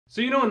So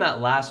you know in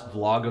that last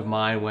vlog of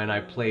mine when I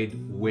played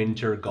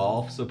winter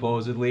golf,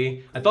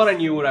 supposedly? I thought I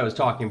knew what I was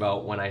talking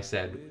about when I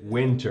said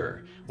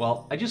winter.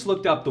 Well, I just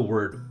looked up the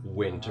word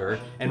winter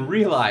and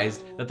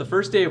realized that the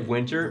first day of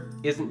winter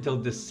isn't till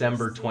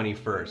December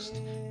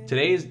 21st.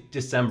 Today is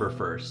December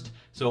 1st.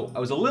 So I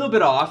was a little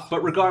bit off,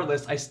 but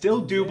regardless, I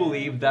still do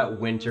believe that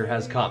winter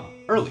has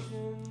come early.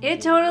 It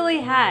totally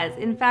has.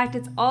 In fact,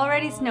 it's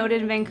already snowed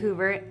in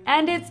Vancouver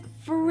and it's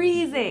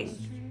freezing.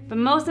 But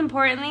most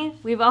importantly,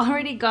 we've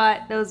already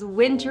got those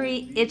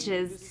wintry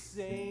itches.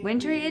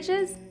 Wintry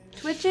itches?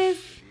 Twitches?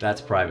 That's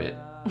private.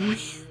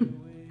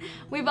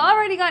 We've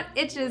already got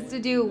itches to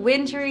do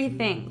wintry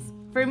things.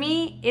 For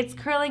me, it's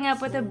curling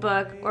up with a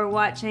book or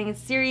watching a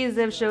series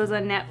of shows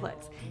on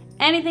Netflix.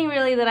 Anything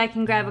really that I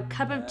can grab a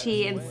cup of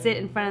tea and sit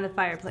in front of the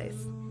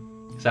fireplace.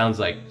 Sounds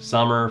like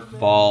summer,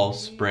 fall,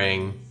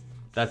 spring.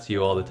 That's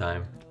you all the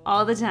time.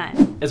 All the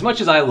time. As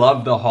much as I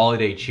love the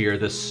holiday cheer,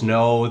 the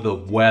snow, the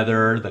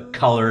weather, the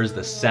colors,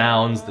 the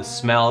sounds, the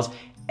smells,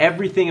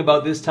 everything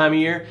about this time of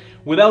year,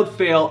 without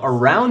fail,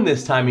 around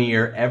this time of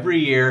year, every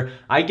year,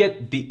 I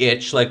get the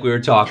itch, like we were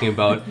talking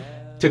about,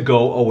 to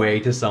go away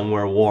to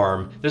somewhere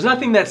warm. There's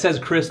nothing that says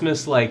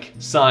Christmas like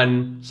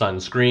sun,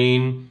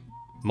 sunscreen,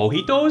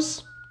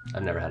 mojitos?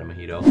 I've never had a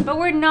mojito. But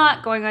we're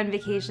not going on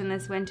vacation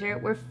this winter.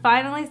 We're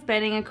finally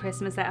spending a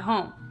Christmas at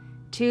home.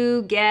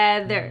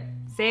 Together.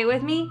 Say it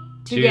with me.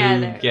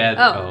 Together.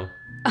 Oh.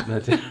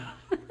 That's it.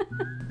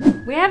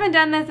 We haven't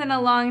done this in a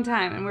long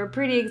time and we're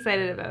pretty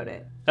excited about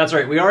it. That's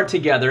right, we are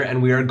together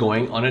and we are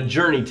going on a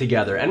journey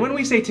together. And when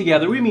we say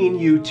together, we mean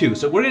you too.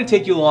 So we're gonna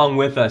take you along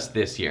with us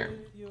this year.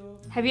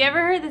 Have you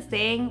ever heard the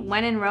saying,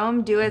 when in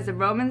Rome, do as the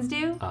Romans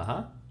do?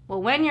 Uh-huh.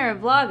 Well, when you're a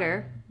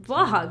vlogger,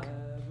 vlog.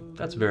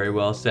 That's very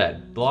well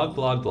said. Blog,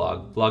 blog,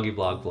 blog, bloggy,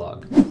 blog,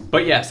 vlog.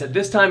 But yes, at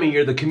this time of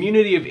year, the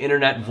community of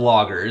internet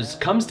vloggers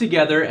comes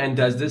together and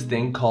does this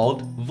thing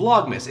called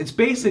Vlogmas. It's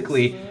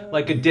basically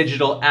like a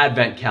digital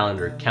advent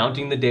calendar,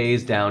 counting the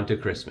days down to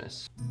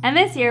Christmas. And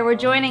this year, we're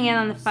joining in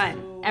on the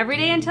fun. Every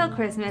day until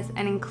Christmas,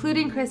 and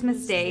including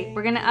Christmas Day,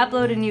 we're gonna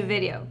upload a new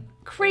video.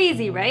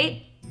 Crazy,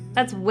 right?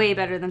 That's way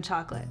better than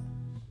chocolate.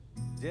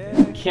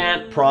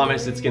 Can't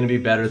promise it's going to be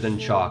better than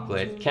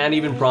chocolate. Can't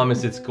even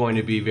promise it's going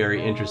to be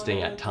very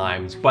interesting at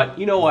times. But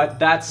you know what?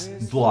 That's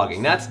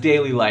vlogging. That's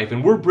daily life.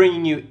 And we're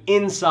bringing you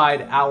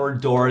inside our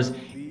doors,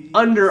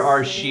 under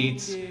our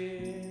sheets.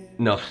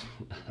 No,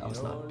 that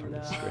was not part of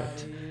the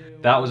script.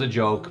 That was a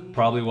joke.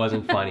 Probably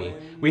wasn't funny.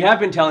 We have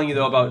been telling you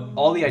though about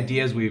all the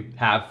ideas we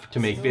have to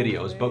make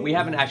videos, but we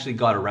haven't actually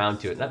got around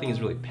to it. Nothing has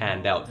really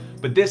panned out.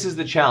 But this is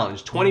the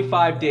challenge.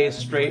 25 days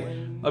straight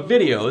of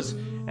videos.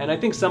 And I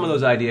think some of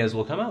those ideas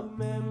will come out.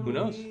 Who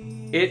knows?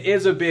 It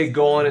is a big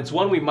goal and it's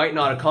one we might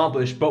not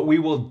accomplish, but we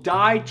will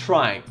die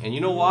trying. And you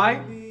know why?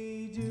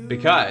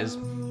 Because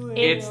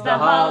it's the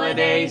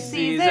holiday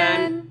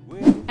season.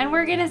 And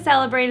we're gonna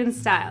celebrate in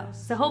style.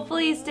 So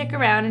hopefully you stick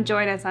around and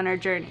join us on our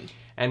journey.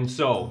 And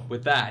so,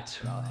 with that,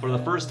 for the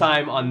first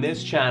time on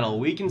this channel,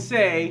 we can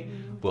say,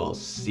 we'll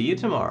see you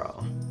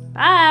tomorrow.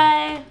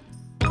 Bye!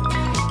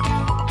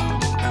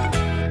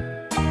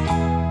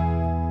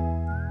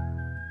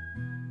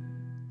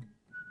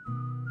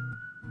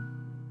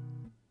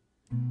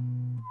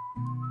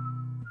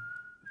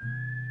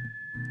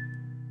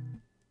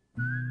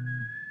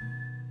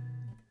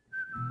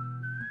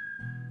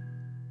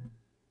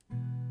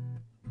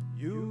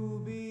 You